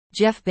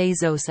Jeff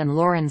Bezos and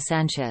Lauren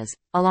Sanchez,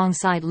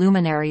 alongside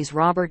luminaries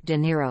Robert De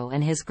Niro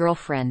and his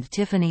girlfriend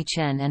Tiffany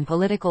Chen and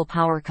political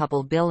power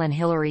couple Bill and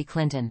Hillary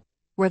Clinton,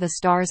 were the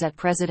stars at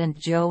President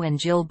Joe and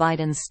Jill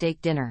Biden's steak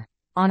dinner,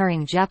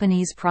 honoring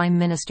Japanese Prime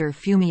Minister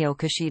Fumio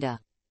Kishida.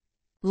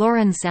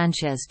 Lauren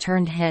Sanchez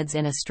turned heads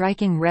in a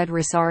striking red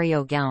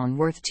Rosario gown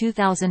worth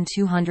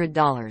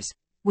 $2,200,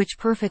 which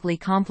perfectly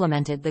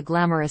complemented the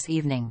glamorous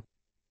evening.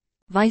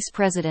 Vice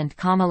President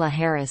Kamala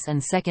Harris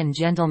and Second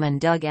Gentleman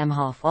Doug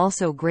Emhoff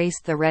also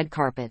graced the red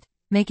carpet,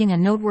 making a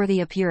noteworthy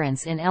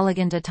appearance in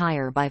elegant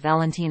attire by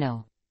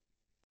Valentino.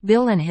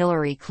 Bill and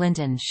Hillary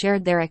Clinton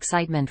shared their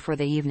excitement for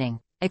the evening,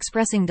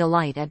 expressing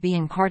delight at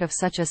being part of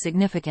such a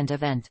significant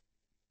event.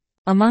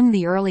 Among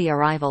the early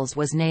arrivals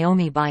was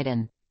Naomi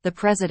Biden, the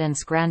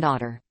president's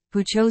granddaughter,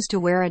 who chose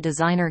to wear a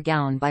designer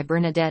gown by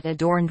Bernadette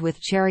adorned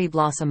with cherry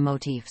blossom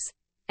motifs,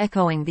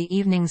 echoing the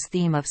evening's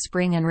theme of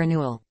spring and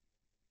renewal.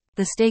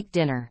 The steak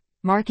dinner,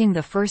 marking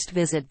the first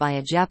visit by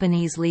a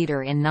Japanese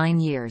leader in 9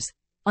 years,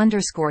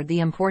 underscored the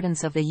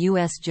importance of the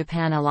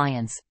U.S.-Japan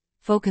alliance,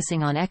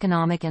 focusing on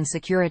economic and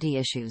security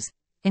issues,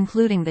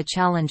 including the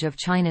challenge of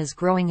China's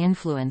growing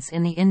influence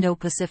in the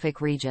Indo-Pacific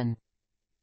region.